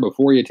there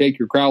before you take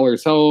your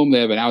Crowlers home, they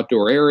have an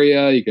outdoor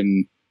area. You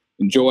can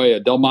enjoy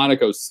a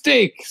Delmonico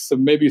steak,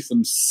 maybe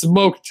some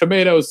smoked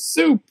tomato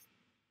soup.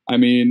 I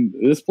mean,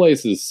 this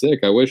place is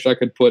sick. I wish I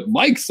could put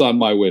Mike's on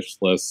my wish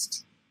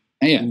list.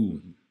 Man.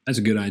 Ooh, that's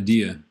a good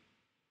idea.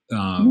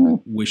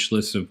 Wish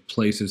list of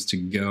places to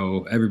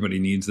go. Everybody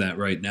needs that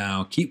right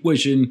now. Keep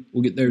wishing.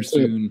 We'll get there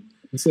soon.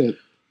 That's it.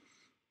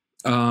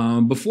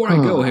 Before I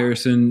go,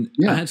 Harrison,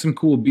 I had some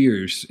cool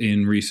beers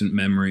in recent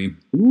memory.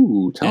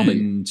 Ooh, tell me.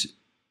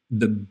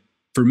 And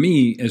for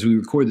me, as we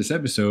record this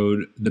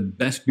episode, the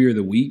best beer of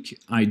the week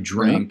I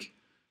drank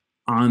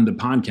on the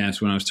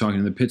podcast when I was talking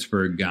to the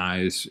Pittsburgh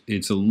guys.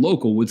 It's a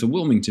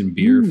Wilmington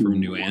beer from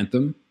New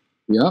Anthem.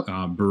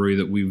 Brewery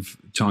that we've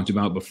talked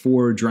about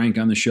before, drank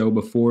on the show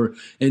before,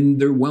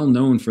 and they're well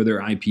known for their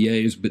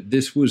IPAs, but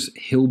this was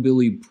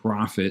Hillbilly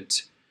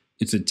Prophet.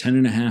 It's a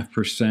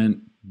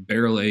 10.5%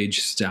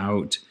 barrel-aged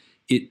stout.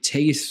 It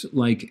tastes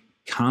like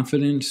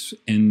confidence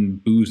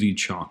and boozy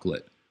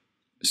chocolate.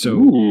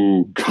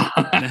 So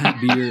that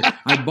beer,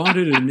 I bought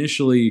it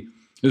initially.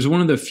 It was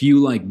one of the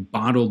few like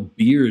bottled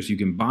beers you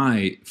can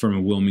buy from a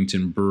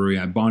Wilmington brewery.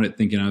 I bought it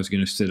thinking I was going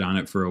to sit on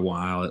it for a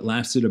while. It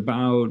lasted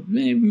about,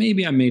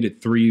 maybe I made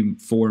it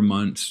 3-4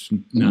 months,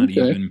 not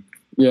even.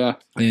 Yeah.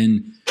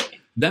 And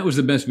that was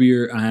the best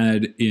beer I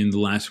had in the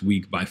last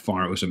week by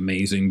far. It was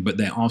amazing. But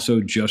they also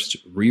just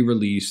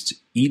re-released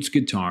Eats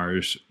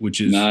Guitars,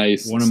 which is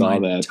one of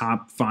my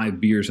top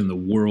 5 beers in the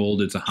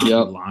world. It's a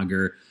hop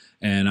lager.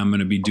 And I'm going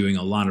to be doing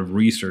a lot of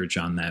research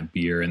on that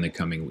beer in the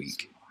coming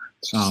week.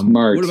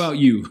 Smart. What about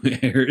you,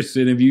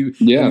 Harrison? Have you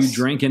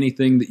drank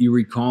anything that you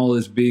recall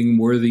as being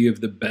worthy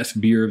of the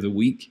best beer of the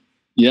week?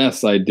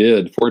 Yes, I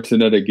did.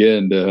 Fortunate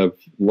again to have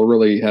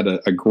literally had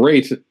a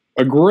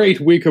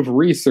great week of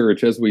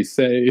research, as we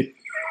say.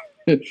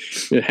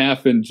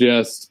 Half in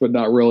jest, but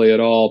not really at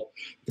all.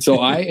 So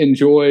I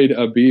enjoyed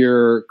a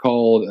beer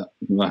called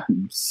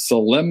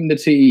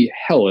Solemnity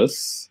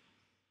Hellas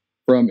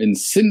from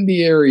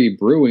Incendiary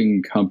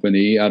Brewing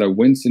Company out of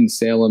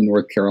Winston-Salem,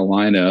 North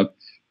Carolina.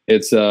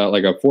 It's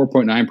like a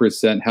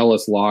 4.9%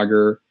 Hellas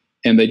lager,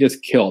 and they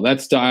just kill that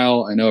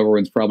style. I know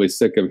everyone's probably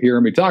sick of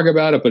hearing me talk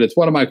about it, but it's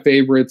one of my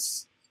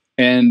favorites.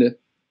 And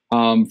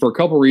for a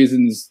couple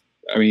reasons,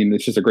 I mean,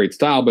 it's just a great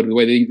style, but the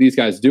way these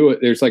guys do it,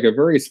 there's like a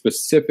very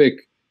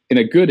specific, in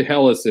a good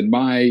Hellas in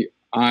my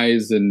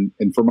eyes and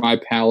for my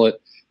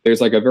palate,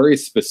 there's like a very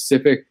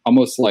specific,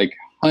 almost like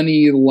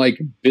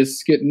honey-like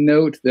biscuit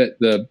note that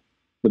the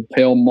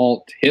pale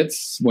malt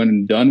hits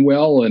when done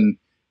well. And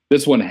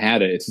this one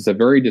had it. It's just a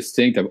very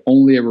distinct. I've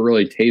only ever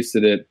really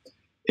tasted it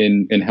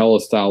in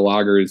Hellas style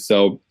lagers.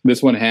 So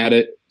this one had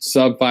it,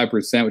 sub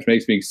 5%, which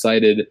makes me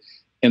excited.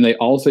 And they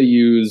also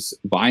use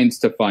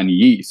Weihenstephan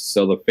yeast.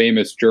 So the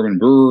famous German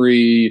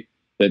brewery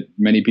that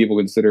many people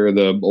consider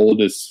the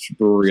oldest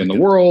brewery in the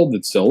world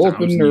that's still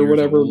open or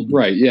whatever. Old.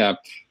 Right. Yeah.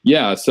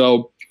 Yeah.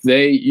 So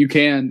you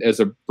can, as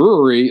a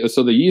brewery,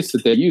 so the yeast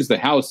that they use, the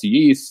house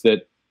yeast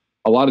that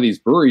a lot of these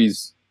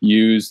breweries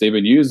they've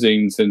been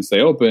using since they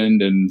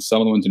opened, and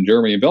some of the ones in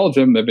Germany and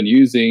Belgium have been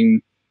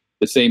using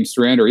the same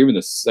strand or even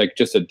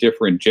just a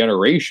different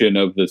generation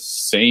of the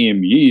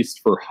same yeast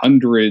for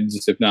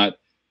hundreds, if not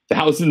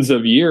thousands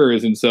of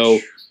years. And so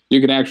you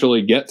can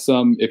actually get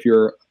some, if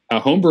you're a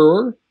home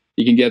brewer,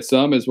 you can get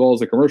some as well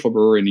as a commercial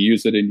brewer and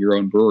use it in your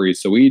own brewery.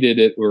 So we did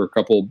it. We were a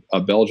couple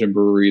of Belgian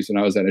breweries, and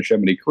I was at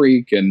Yosemite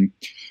Creek, and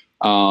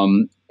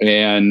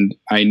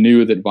I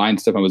knew that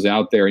Weihenstephan was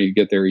out there and you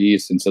get their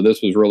yeast. And so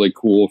this was really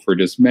cool for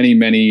just many,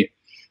 many,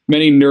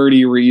 many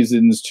nerdy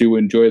reasons to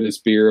enjoy this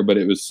beer. But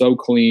it was so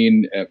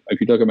clean. If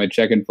you look at my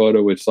check-in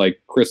photo, it's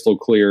like crystal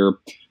clear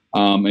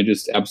and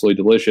just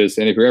absolutely delicious.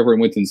 And if you're ever in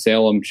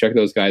Winston-Salem, check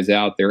those guys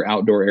out. Their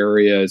outdoor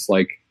area is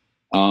like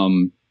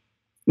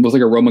it was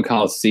like a Roman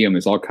Coliseum.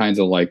 There's all kinds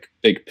of like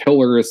big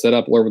pillars set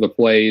up all over the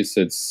place.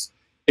 It's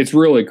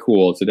really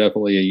cool. It's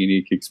definitely a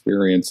unique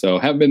experience. So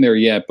haven't been there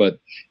yet, but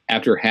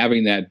after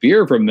having that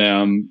beer from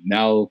them,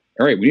 now, all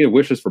right, we need to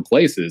wish list for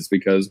places,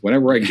 because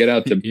whenever I get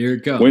out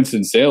to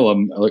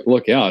Winston-Salem,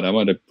 look out. I'm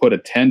going to put a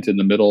tent in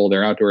the middle of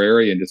their outdoor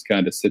area and just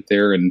kind of sit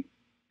there and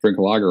drink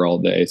a lager all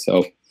day.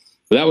 So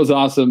But that was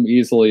awesome.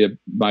 Easily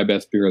my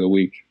best beer of the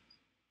week.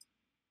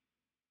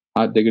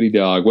 Hot diggity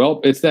dog.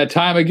 Well, it's that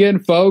time again,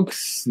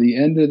 folks. The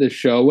end of the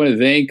show. I want to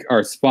thank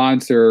our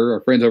sponsor,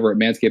 our friends over at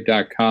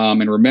manscaped.com.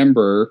 And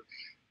remember,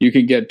 you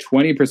can get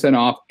 20%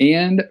 off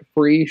and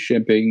free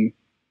shipping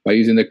by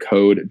using the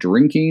code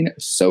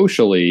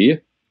DRINKINGSOCIALLY.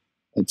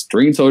 It's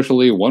Drinking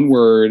Socially, one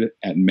word,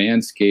 at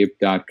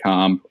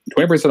manscaped.com.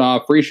 20%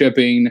 off, free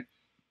shipping.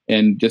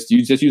 And just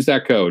use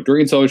that code.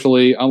 Drinking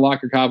Socially,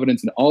 unlock your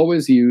confidence, and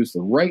always use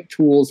the right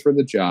tools for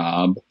the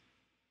job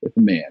with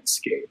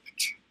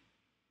Manscaped.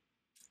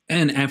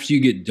 And after you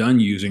get done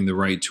using the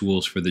right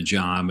tools for the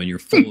job and you're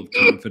full of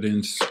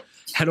confidence,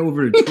 head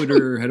over to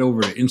Twitter, head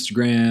over to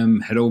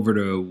Instagram, head over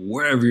to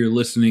wherever you're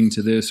listening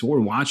to this or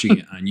watching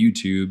it on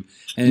YouTube.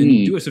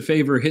 And do us a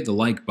favor, hit the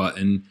like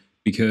button,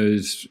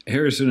 because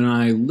Harrison and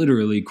I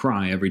literally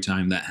cry every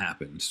time that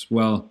happens.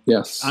 Well,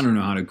 yes, I don't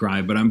know how to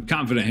cry, but I'm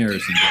confident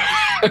Harrison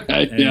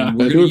does. Yeah,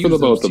 we're going to use those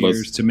both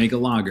tears to make a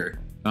lager.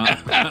 Well,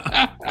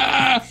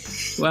 I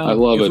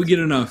love it.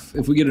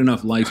 If we get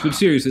enough likes, but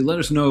seriously, let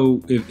us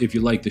know if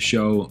you like the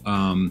show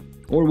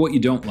or what you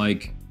don't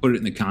like. Put it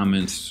in the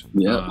comments.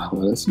 Yeah,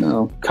 let us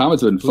know.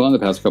 Comments have been fun the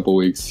past couple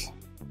weeks.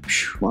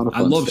 A lot of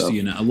fun stuff.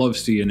 Seeing it. I love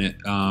seeing it.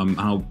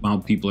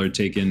 How people are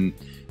taking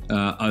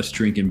us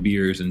drinking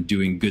beers and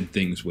doing good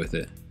things with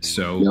it.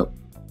 So,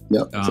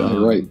 yep, exactly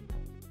right.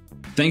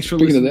 Thanks for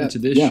listening to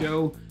this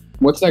show.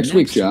 What's next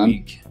week,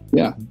 John?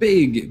 Yeah,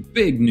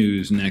 big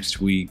news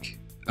next week.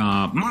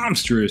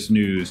 Monstrous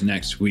news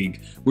next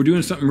week. We're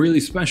doing something really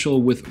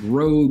special with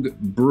Rogue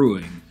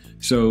Brewing.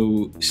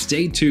 So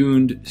stay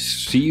tuned.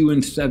 See you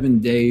in 7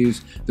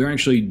 days. They're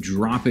actually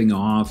dropping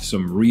off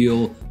some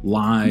real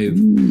live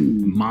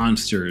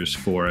monsters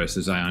for us,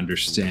 as I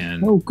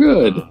understand. Oh,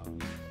 good.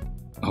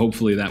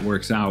 Hopefully that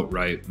works out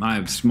right. I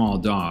have small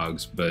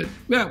dogs, but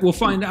yeah, we'll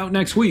find out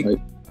next week.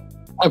 Right.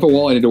 I have a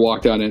wall I need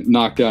to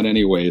knock down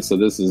anyway, so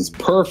this is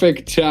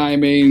perfect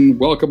timing.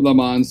 Welcome the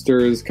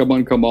monsters. Come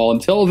on, come all.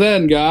 Until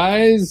then,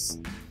 guys,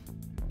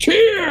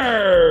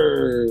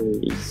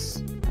 cheers!